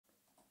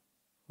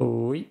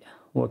Oui,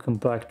 welcome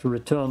back to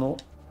Returnal,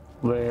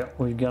 where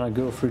we're gonna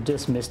go through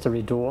this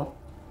mystery door.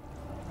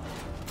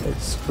 It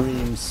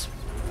screams,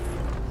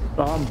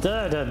 "I'm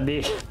dead" at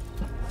me.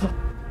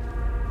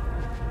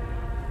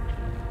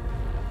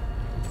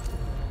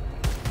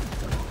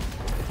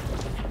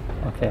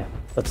 Okay,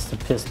 that's the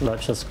pistol I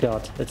just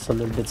got. It's a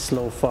little bit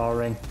slow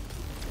firing.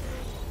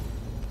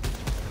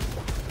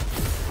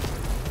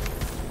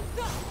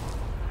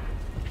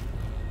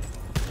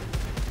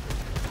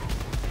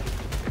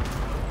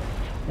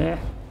 Yeah,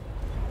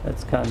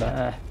 that's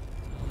kinda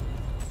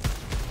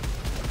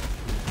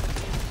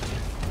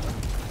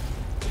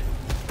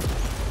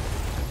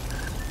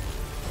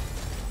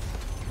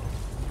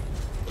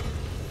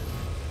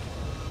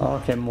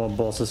Okay, more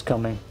bosses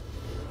coming.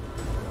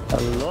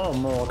 A lot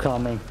more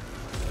coming.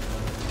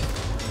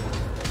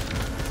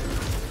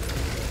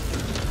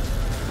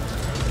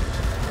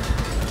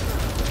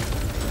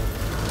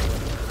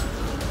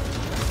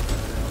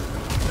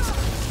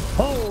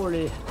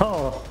 Holy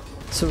hell!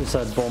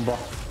 Suicide bomber.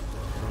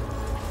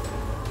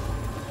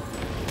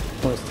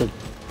 Where's the...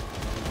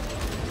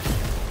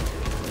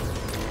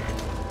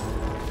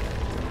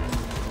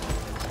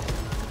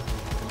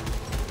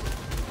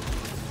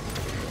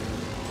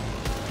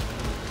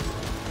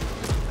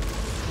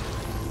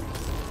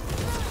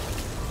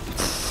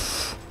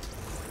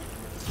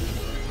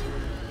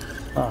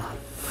 Ah,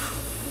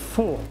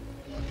 four.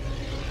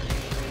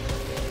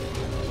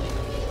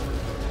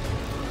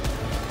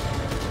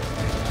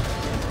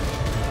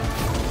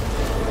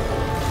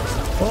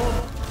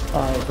 Oh,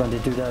 I hate when they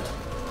do that.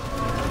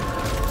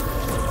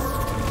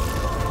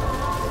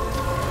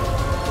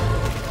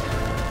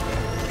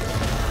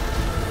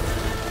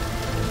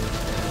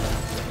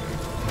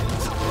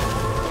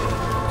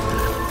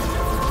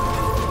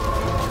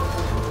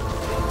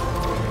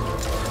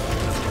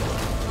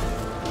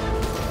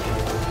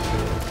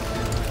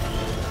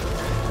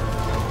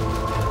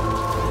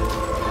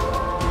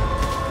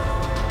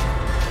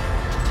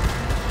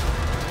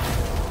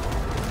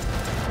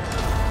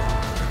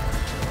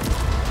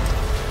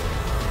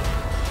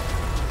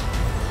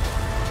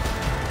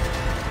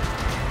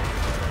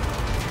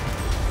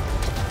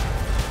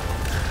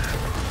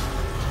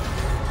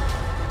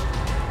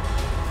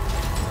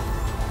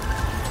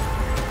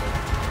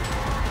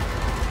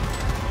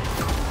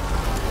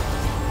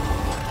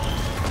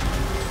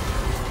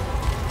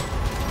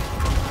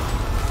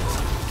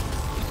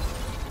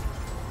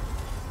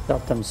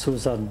 Got them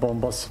suicide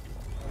bombers.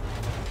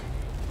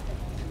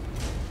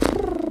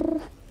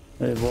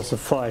 It was a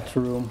fight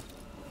room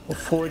of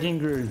 14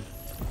 green.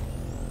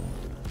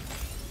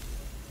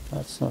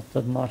 That's not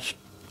that much.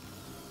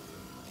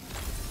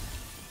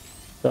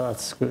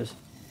 That's good.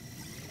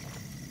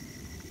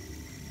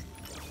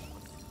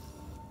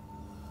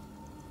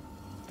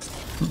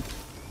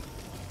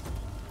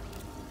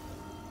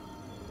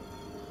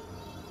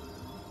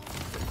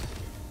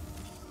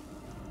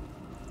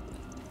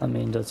 I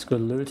mean, that's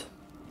good loot.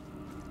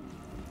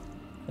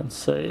 Can't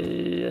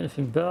say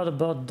anything bad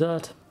about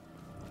that.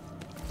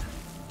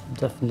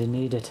 Definitely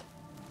need it.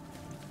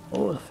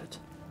 All of it.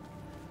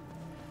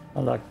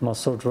 I liked my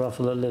sword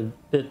rifle a little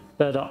bit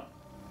better.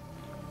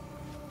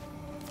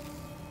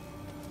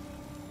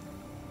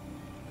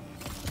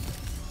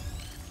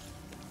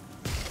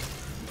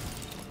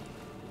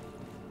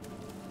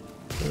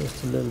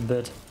 Just a little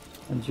bit.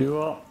 And you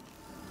are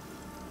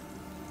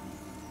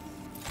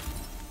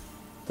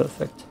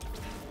perfect.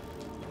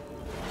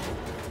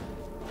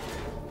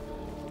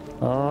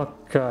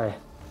 Okay.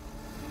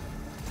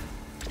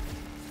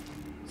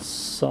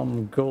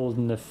 Some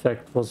golden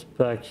effect was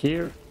back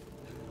here.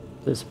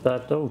 This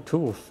bad, oh,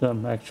 two of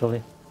them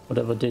actually.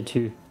 Whatever did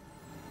you?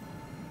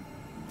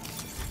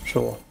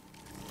 Sure.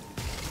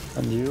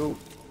 And you?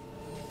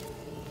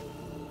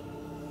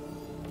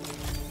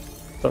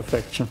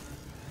 Perfection.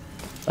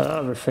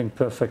 Everything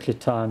perfectly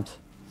timed.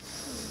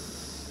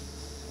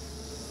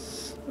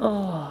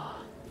 Oh.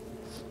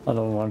 I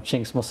don't want to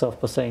jinx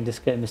myself by saying this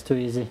game is too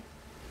easy.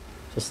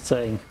 Just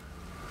saying.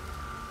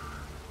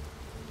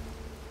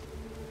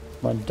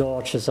 My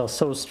dodges are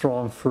so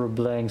strong through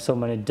playing so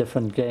many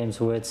different games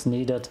where it's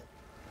needed.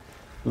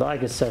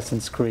 Like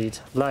Assassin's Creed,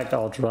 like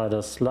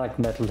Outriders, like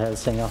Metal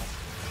Hellsinger.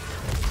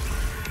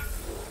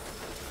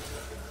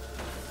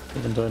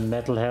 Even though in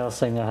Metal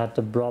Hellsinger I had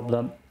the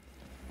problem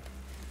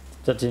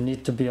that you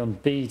need to be on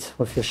beat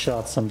with your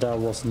shots, and that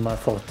wasn't my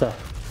forte.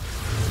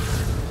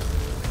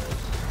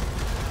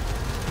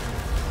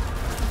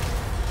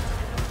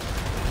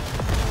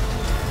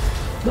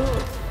 No.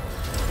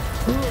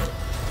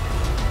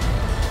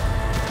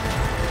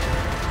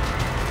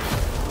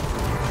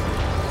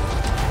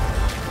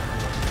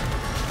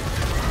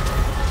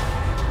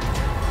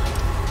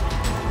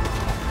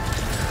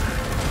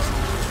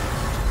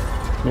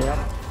 Yep.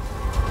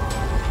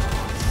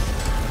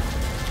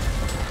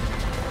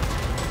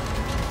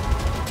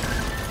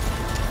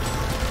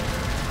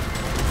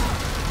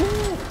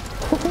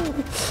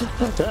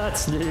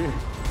 That's new.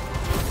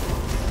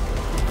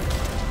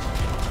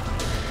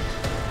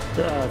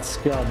 That's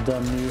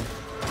goddamn new.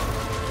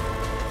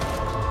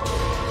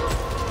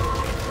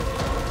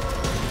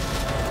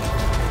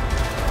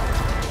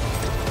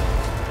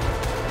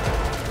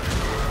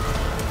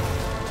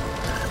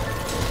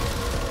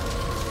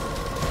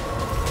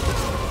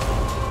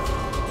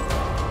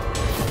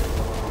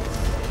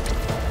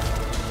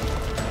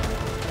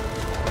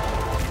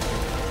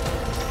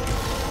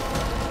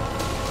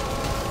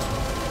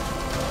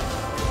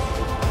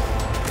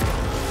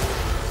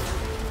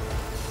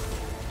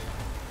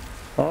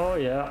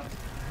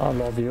 I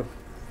love you.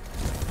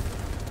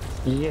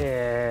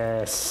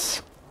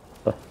 Yes.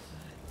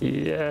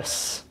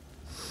 Yes.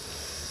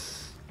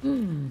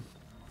 I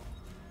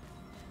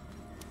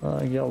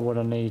got what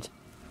I need.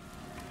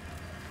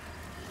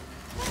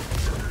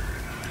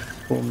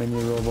 4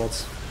 mini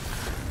robots.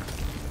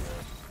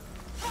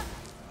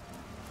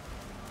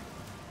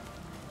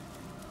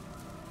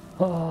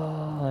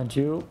 Ah, and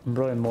you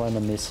bring more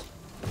enemies.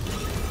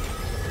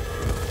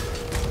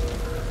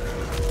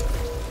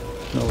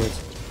 No wait.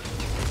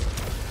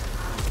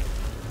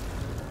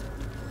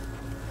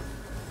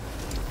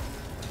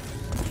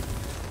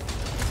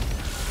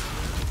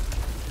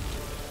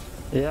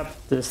 Yep,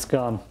 this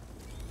gun.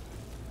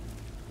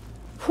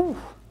 Whew.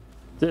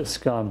 This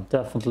gun,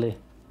 definitely.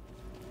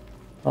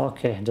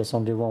 Okay, there's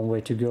only one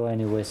way to go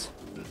anyways.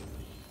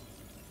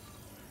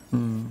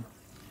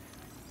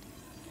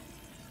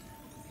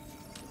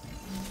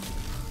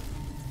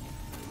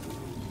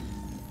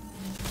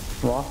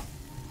 What?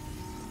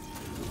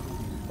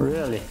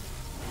 Really?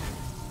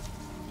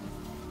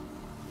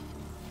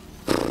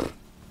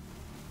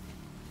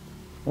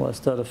 Was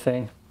that a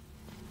thing?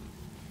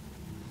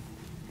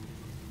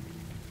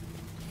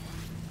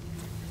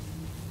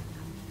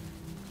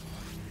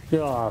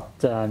 God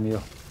damn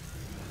you.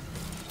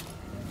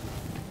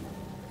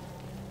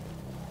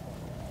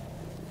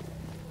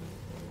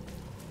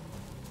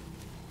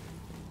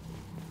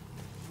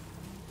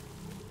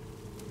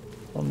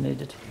 Don't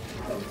need it.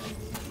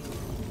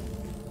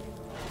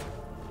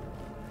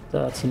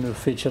 That's a new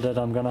feature that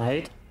I'm gonna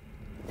hate.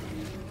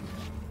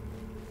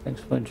 Thanks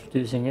for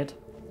introducing it.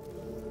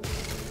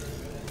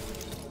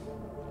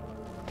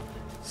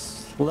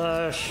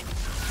 Slash.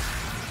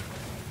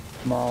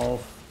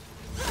 Mouth.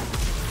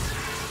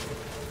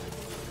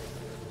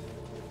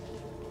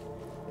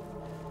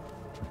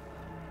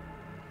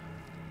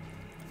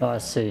 I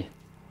see.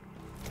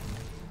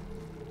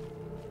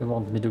 You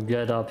want me to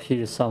get up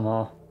here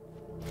somehow?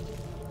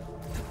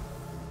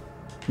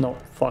 No,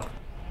 fuck.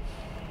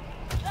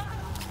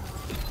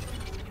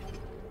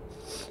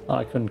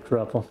 I couldn't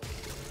grapple.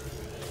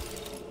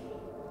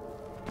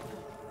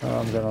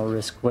 I'm gonna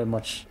risk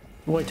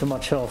way too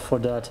much health for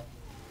that.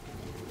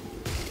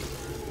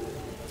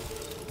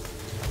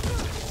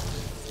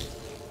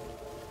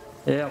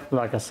 Yeah,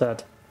 like I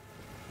said.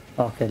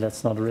 Okay,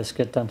 let's not risk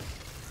it then.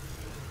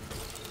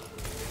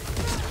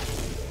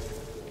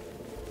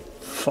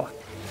 Fuck.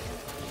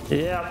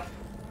 Yeah.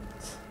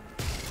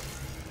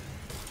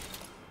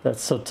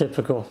 That's so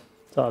typical.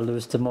 I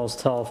lose the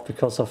most health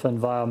because of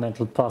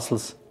environmental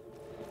puzzles.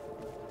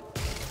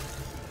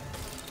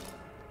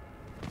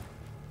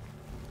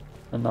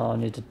 And now I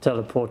need to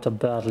teleport her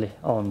badly.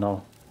 Oh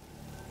no.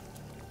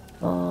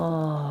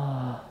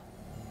 Ah.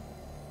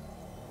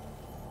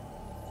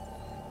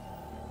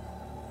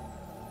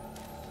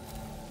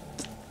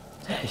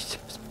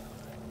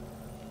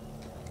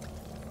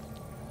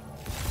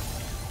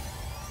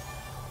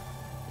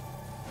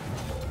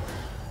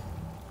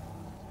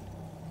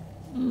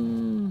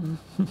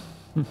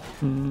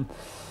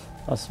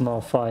 A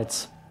small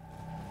fights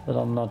that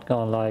I'm not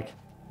gonna like.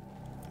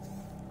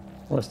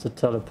 Where's the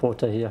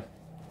teleporter here?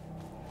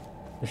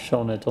 I've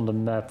shown it on the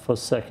map for a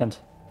second.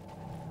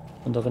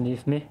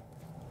 Underneath me?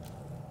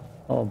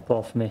 Or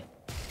above me?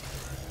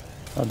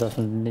 I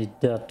definitely need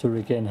that to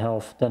regain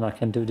health, then I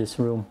can do this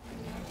room.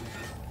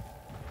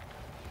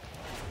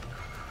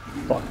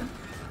 Fuck.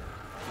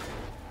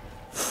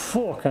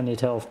 Fuck, I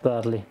need health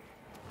badly.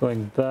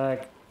 Going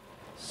back.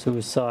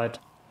 Suicide.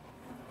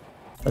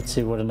 Let's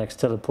see where the next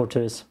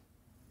teleporter is.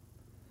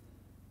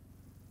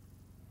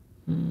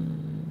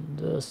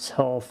 There's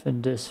health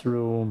in this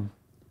room.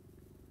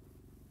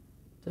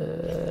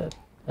 That.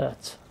 I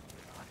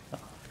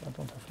don't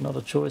have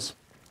another choice.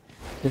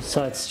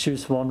 Besides,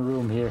 choose one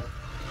room here.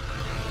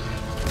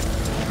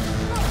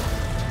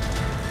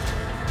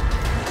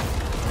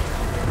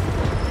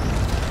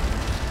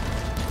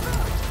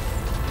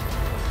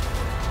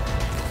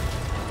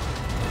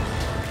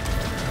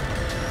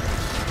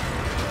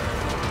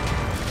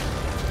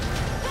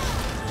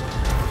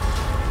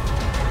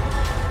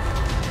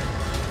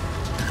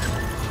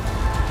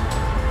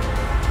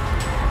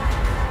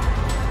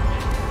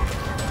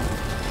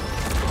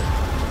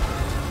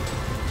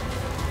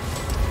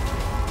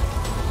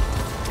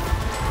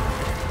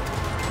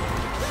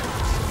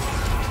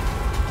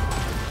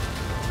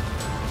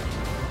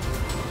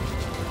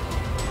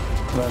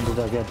 When did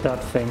I get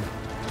that thing?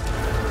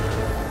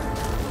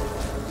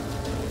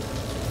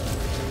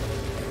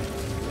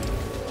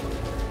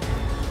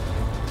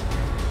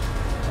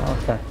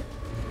 Okay.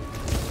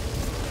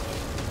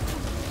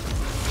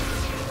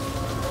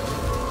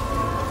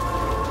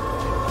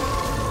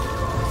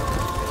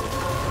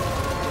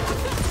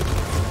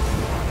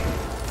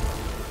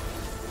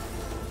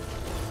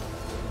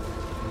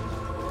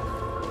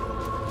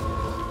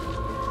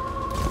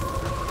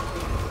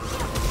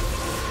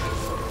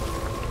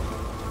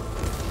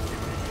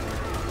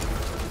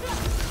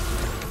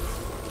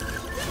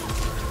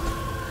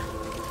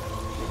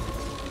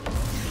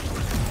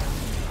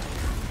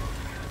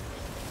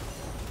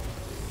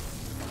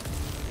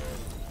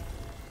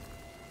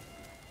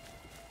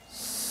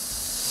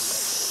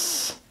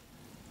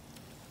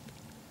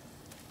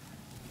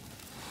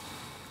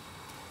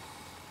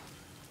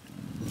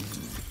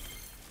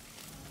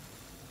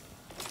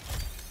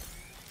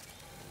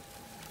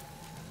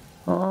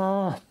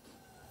 Ah,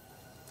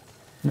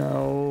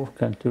 no,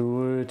 can't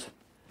do it.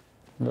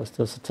 Unless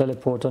there's a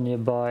teleporter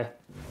nearby.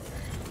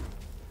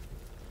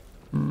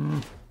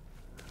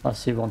 I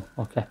see one,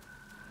 okay.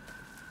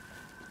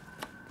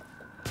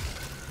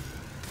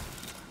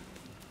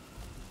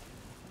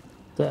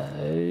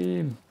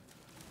 Damn.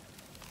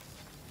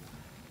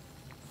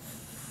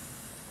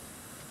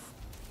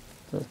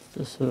 That's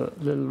just a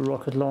little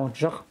rocket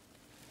launcher.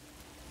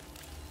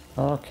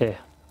 Okay.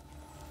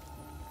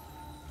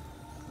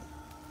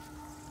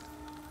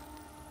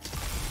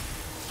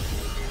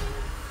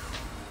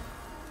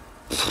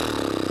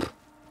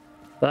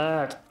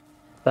 Bad.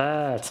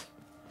 Bad.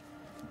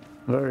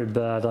 Very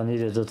bad. I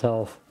needed that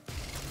health.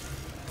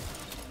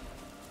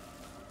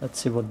 Let's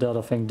see what the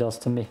other thing does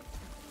to me.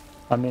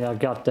 I mean, I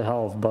got the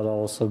health, but I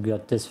also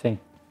got this thing.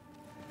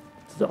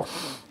 So,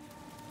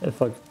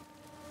 if I...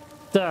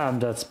 Damn,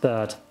 that's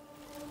bad.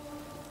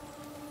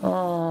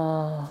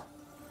 Ah.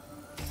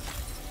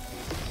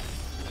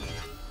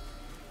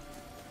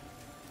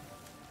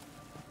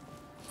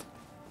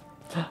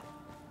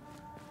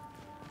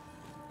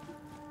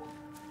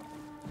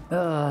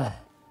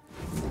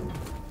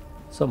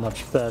 So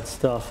much bad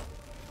stuff.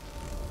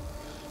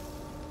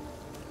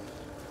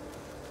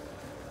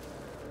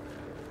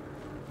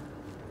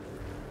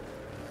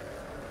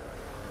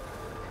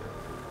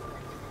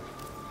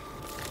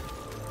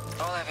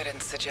 All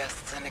evidence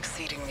suggests an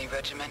exceedingly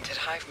regimented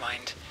hive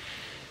mind.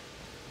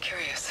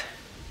 Curious.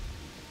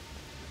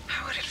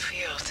 How would it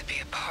feel to be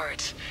a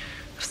part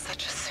of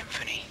such a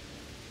symphony?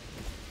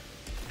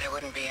 There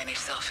wouldn't be any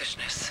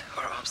selfishness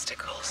or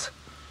obstacles.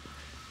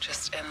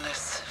 Just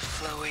endless,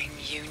 flowing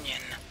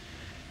union.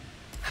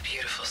 A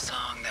beautiful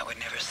song that would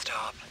never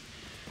stop.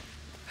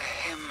 A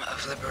hymn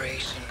of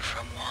liberation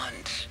from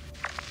want.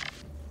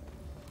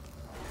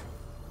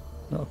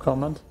 No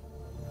comment.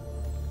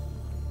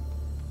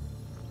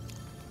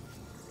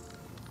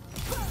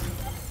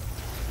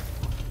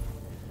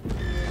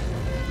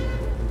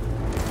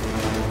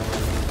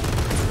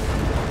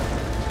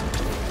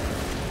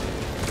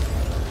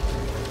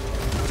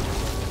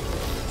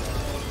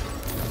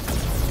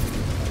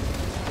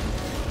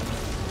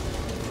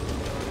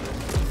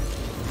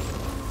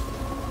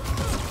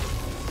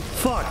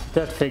 Fuck,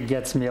 that thing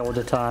gets me all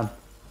the time.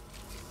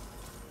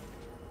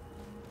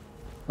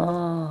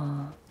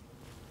 Ah.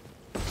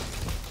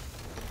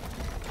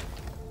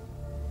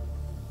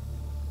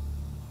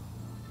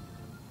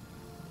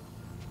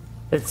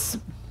 It's...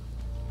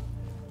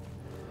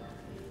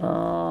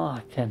 Oh,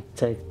 I can't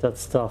take that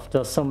stuff.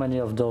 There's so many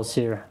of those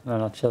here,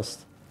 and I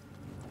just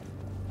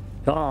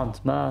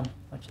can't, man.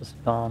 I just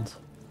can't.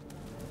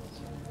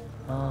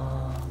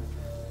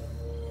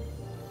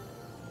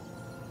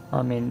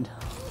 I mean...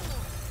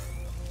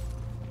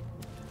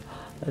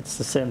 It's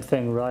the same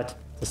thing, right?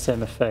 The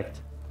same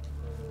effect.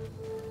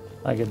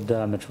 I get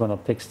damage when I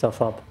pick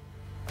stuff up.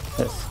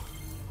 Yes.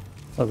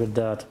 Look at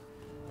that.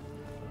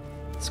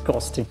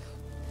 Disgusting.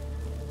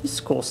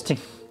 Disgusting.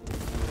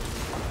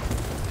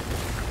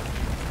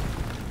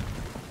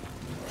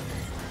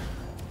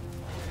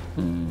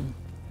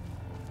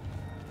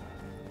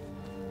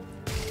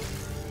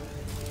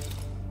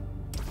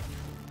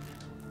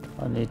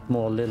 I need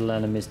more little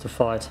enemies to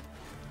fight.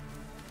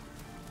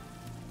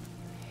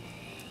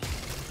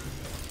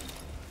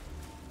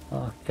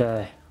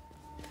 Okay.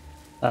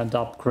 And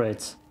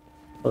upgrades.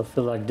 I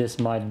feel like this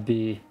might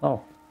be...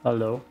 Oh,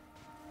 hello.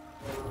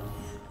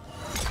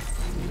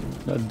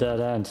 A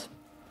dead end.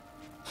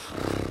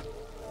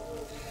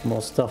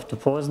 More stuff to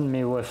poison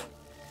me with.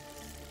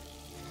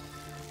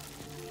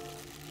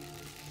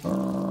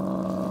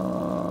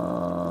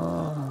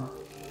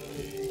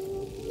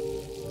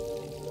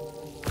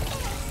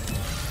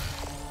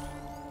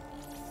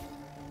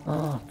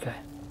 Okay.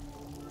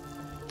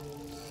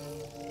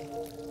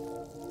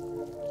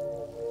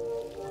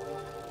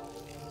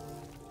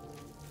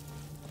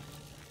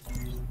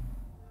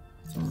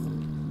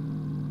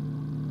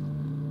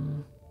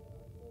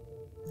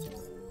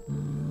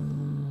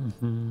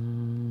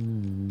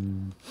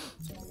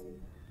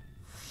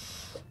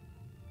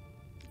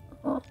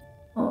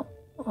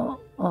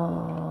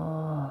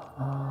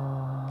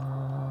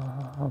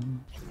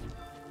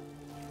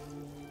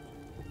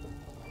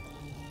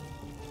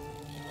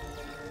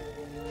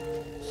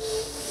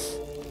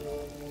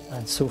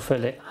 And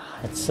zufällig,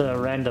 it's a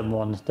random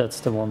one. That's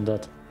the one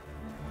that,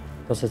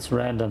 because it's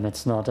random,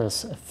 it's not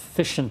as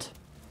efficient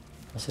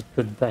as it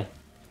could be.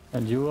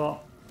 And you are.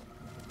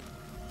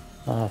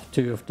 I have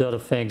two of the other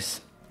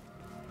things,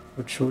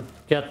 which would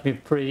get me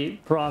pretty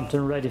primed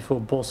and ready for a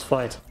boss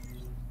fight.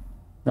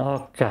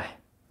 Okay.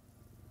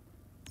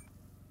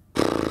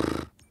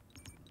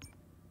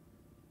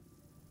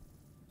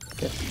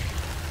 Okay.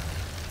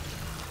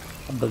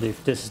 I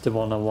believe this is the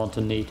one I want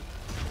to need.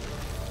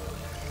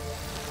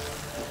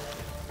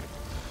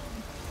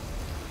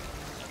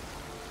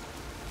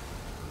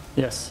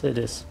 Yes, it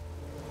is.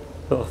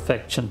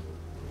 Perfection.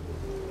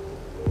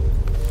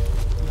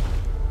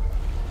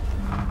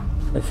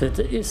 If it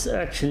is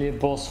actually a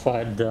boss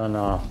fight, then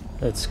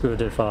it's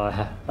good if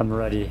I am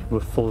ready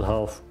with full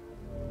health.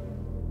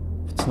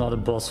 If It's not a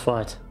boss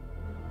fight.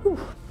 Whew.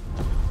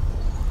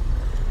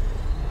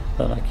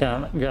 Then I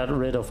can get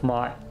rid of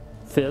my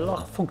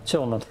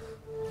filler-funktionen.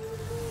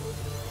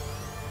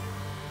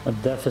 The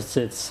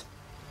deficits.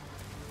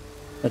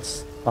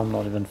 I'm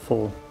not even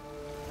full.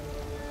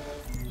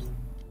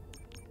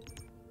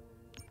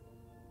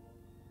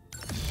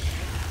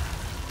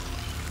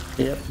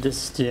 Yep,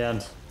 this is the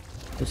end.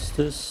 Is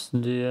this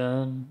the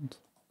end?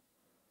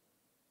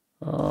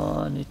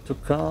 I need to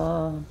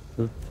come.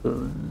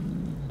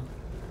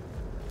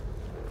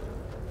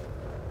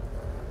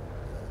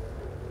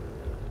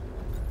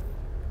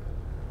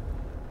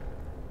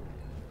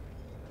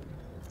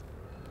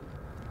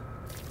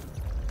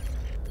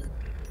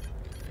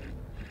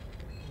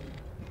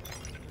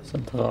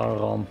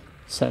 Central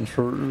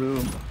Central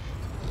Room.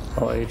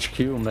 Or HQ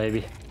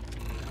maybe.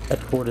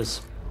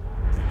 Headquarters.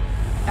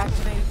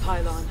 Activated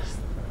pylon.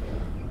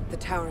 The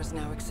tower is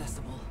now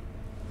accessible.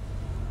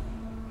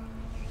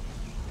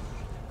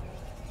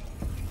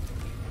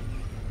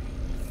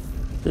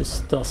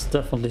 This does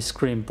definitely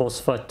scream boss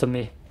fight to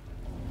me.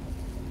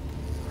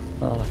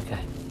 Okay.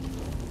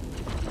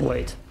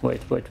 Wait.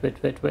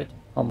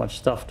 How much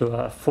stuff do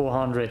I have?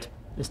 400.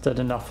 Is that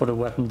enough for the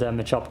weapon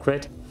damage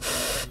upgrade?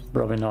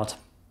 Probably not.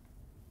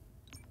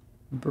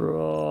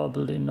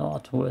 Probably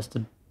not. Where's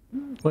the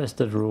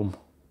room?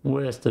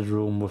 Where's the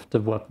room with the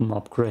weapon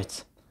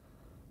upgrades?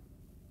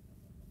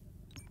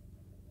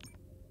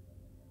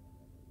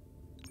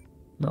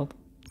 Nope.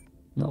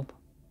 Nope.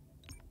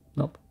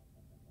 Nope.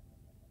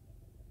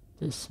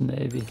 This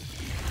maybe.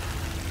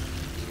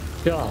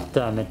 God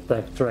damn it,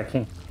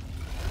 backtracking.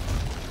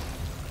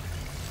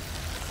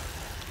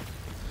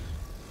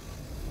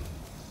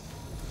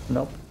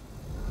 Nope.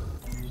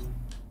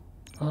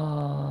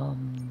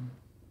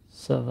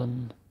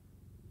 7,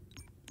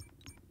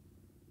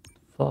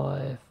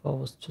 5, I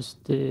was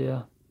just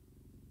there.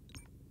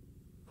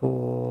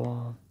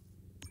 4,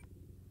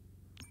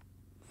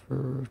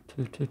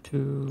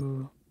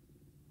 2.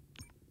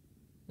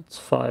 It's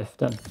 5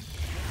 then.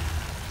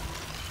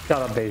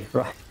 Gotta be,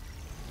 right?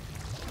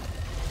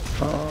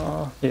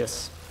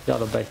 Yes,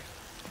 gotta be.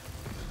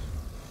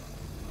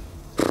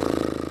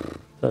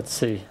 Let's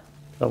see.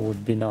 That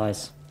would be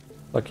nice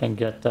if I can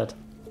get that.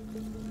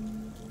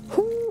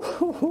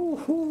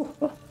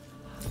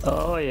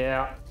 Oh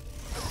yeah.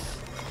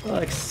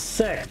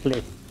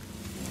 Exactly.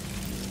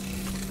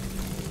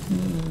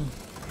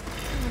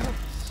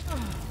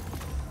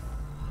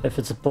 If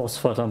it's a boss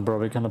fight, I'm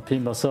probably gonna pee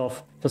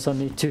myself because I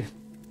need to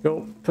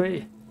go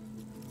pee.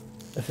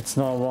 If it's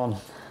not one,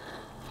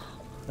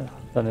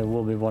 then it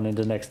will be one in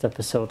the next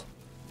episode.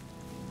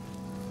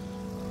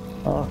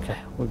 Okay,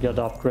 we got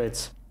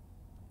upgrades.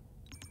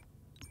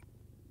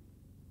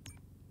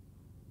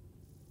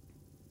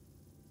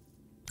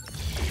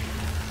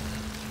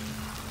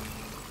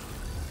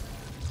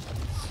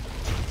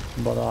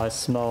 But I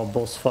smell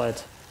boss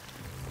fight.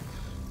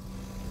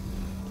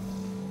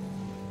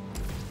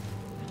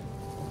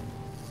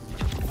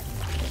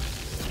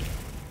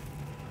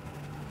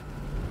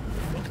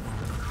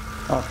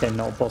 Okay,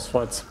 no boss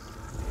fights.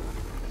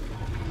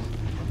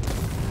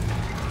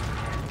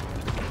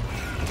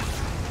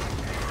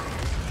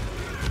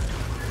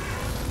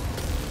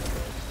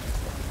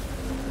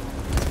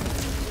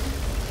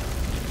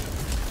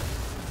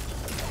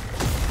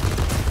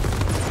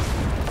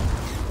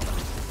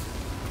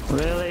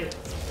 Really?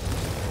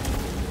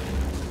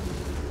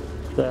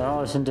 The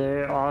hell is in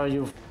there? Are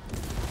you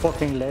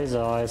fucking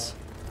laser eyes?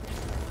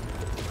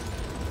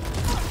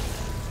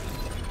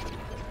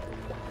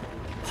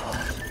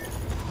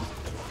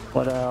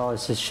 What the hell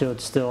is this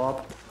shield still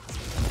up?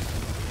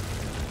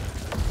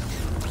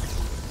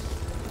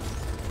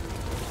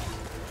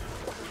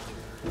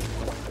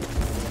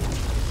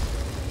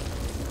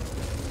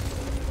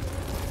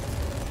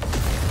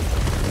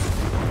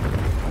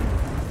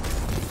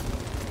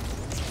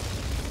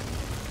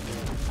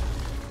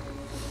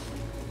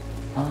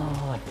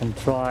 Oh, I can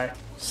try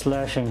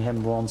slashing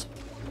him once.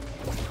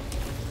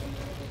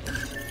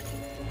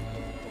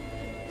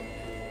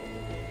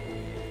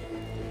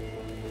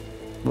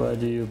 Where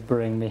do you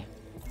bring me?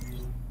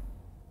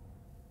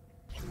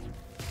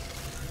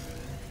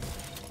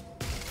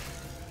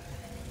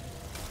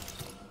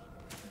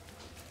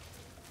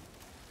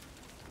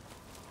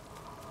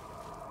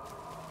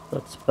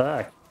 That's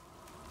back.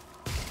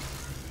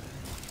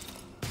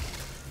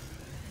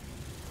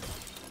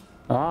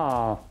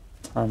 Ah,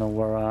 I know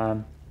where I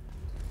am.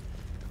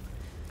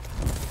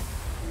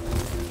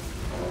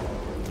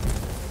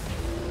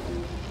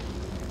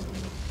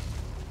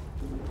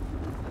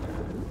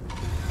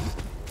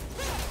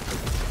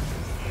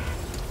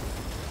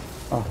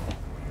 Okay.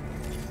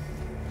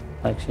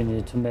 I actually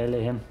need to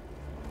melee him.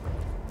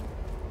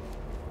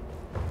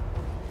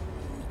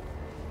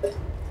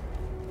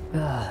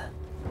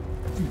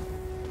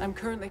 I'm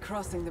currently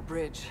crossing the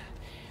bridge,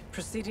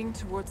 proceeding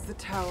towards the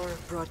tower,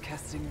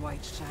 broadcasting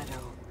white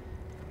shadow.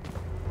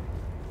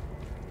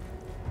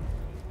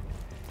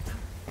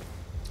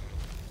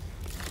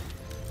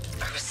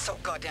 I was so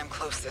goddamn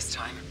close this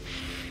time.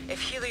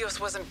 If Helios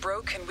wasn't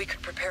broken, we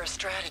could prepare a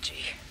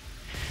strategy.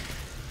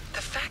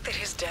 fact that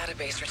his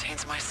database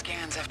retains my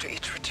scans after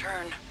each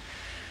return,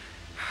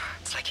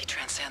 it's like he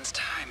transcends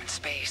time and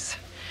space.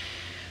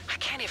 I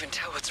can't even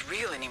tell what's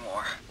real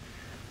anymore.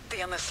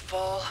 The endless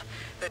fall,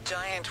 the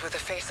giant with a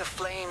face of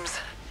flames.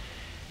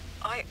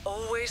 I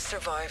always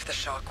survive the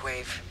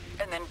shockwave,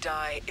 and then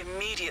die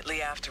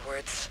immediately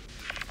afterwards.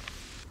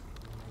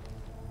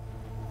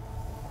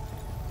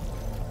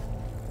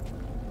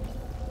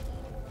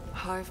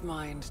 Hive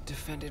mind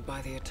defended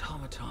by the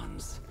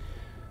automatons.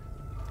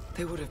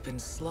 They would have been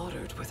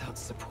slaughtered without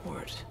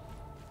support.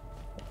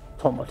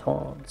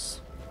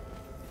 Automatons.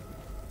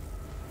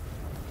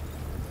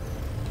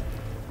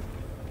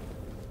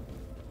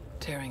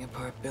 Tearing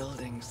apart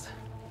buildings,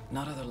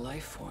 not other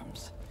life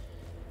forms.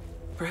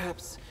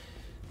 Perhaps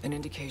an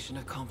indication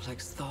of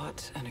complex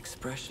thought and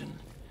expression.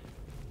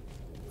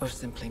 Or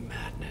simply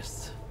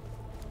madness.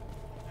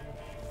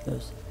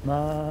 There's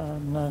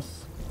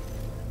madness.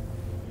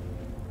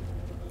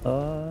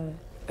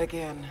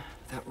 Again,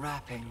 that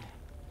rapping.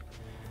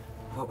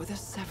 What were the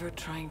Severed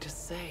trying to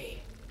say?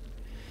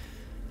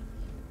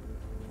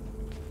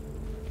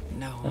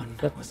 No one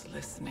was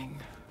listening.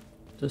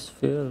 This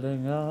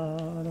feeling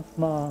out of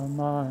my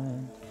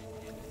mind.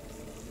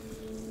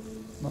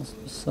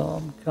 Must be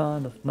some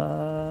kind of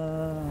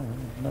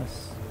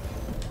madness.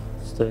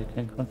 It's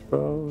taking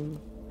control.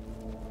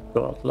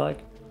 Godlike.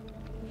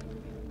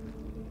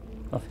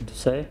 Nothing to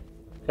say.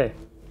 Okay.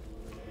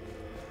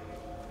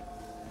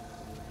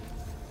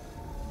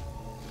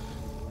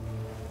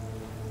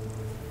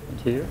 And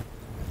here?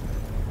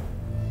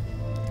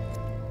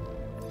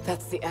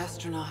 That's the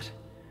astronaut.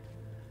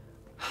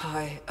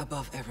 High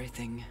above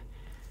everything.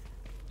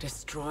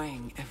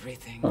 Destroying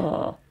everything.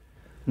 Ah,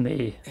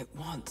 me. It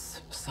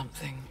wants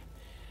something.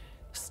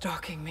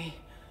 Stalking me.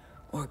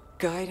 Or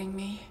guiding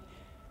me.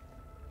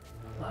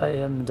 I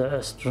am the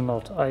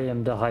astronaut. I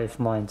am the hive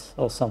mind.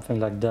 Or something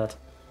like that.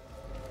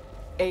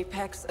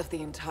 Apex of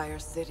the entire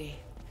city.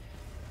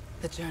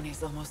 The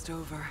journey's almost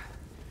over.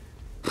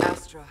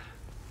 Astra,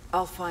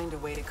 I'll find a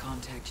way to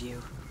contact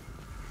you.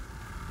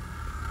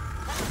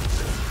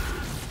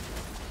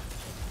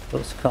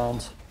 Those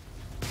can't.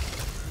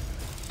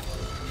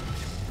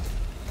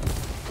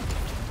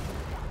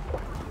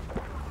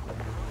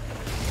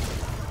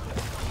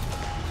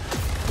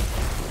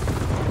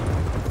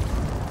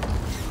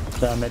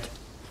 Damn it.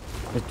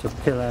 Need to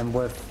kill him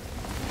with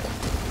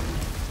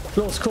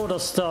close quarter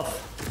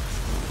stuff.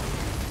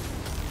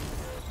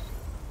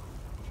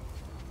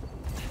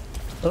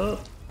 Oh.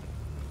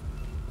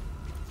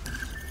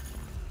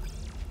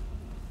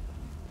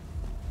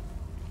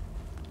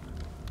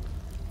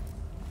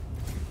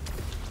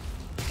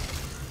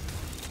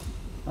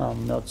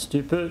 I'm not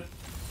stupid.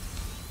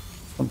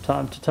 From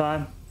time to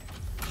time.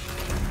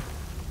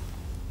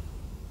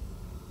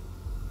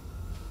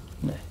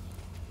 Meh.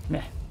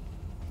 Meh.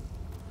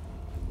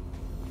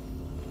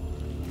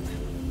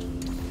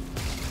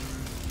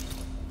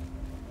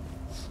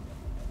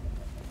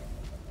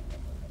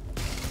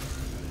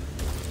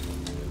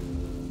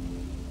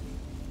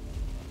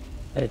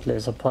 Eight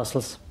laser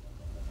puzzles.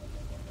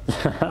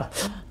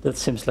 That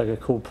seems like a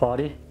cool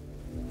party.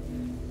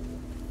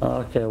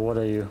 Okay, what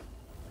are you?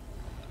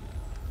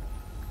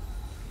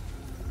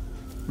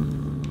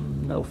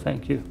 No,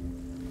 thank you.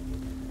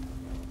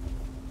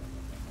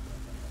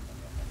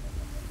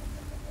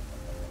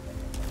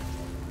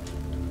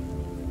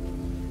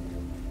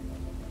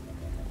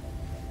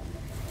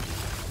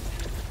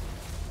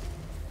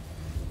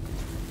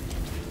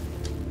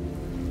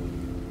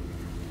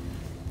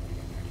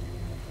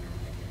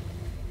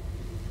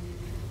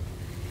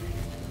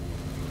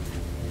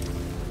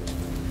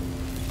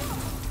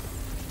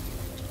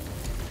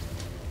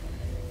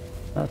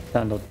 That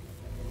kind of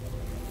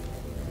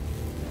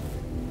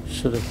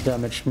should have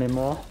damaged me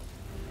more.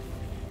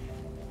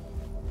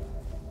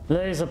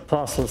 Laser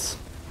puzzles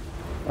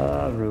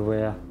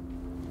everywhere.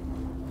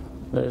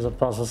 Laser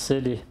puzzle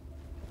city.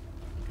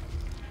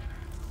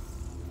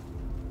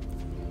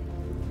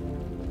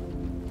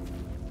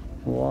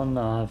 One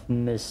I've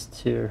missed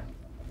here.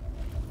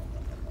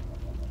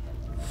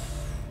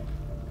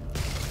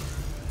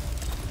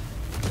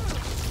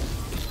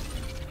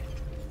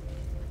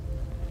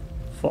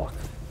 Fuck.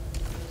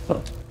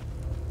 Oh.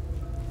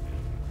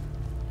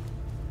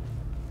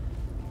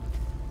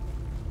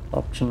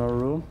 Optional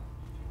room.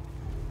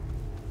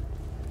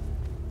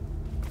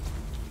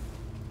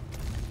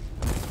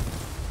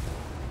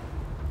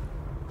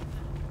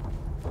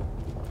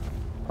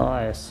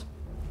 Nice.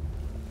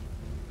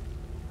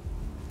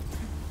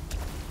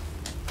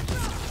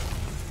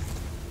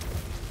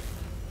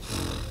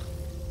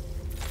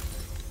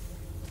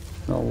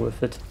 Not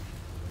worth it.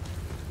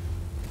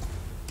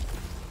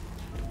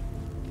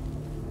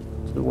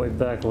 The way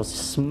back was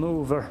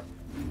smoother.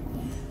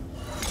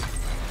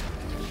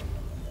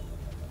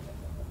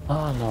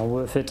 Ah, not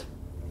worth it.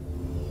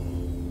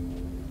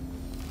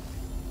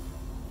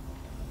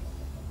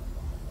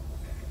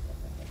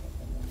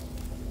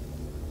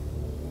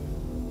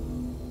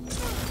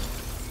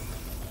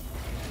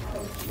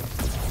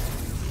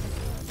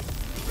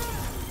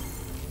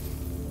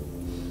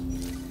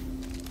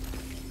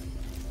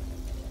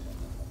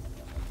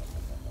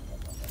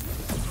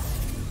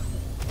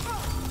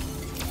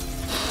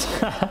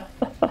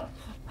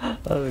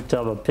 Every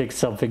time I pick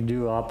something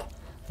new up,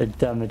 it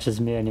damages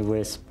me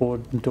anyway.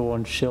 Sport, door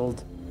and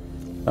shield.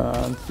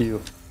 And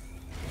you.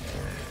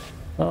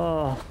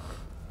 Oh,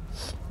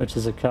 which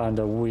is a kind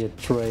of weird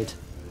trait.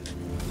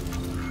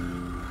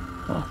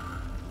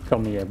 Oh,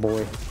 come here,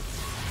 boy.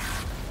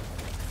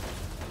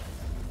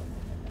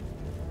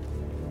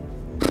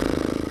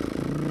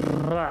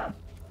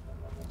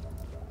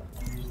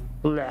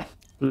 Blah,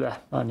 blah.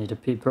 I need a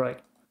pee break.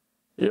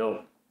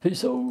 Yo,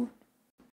 peace out.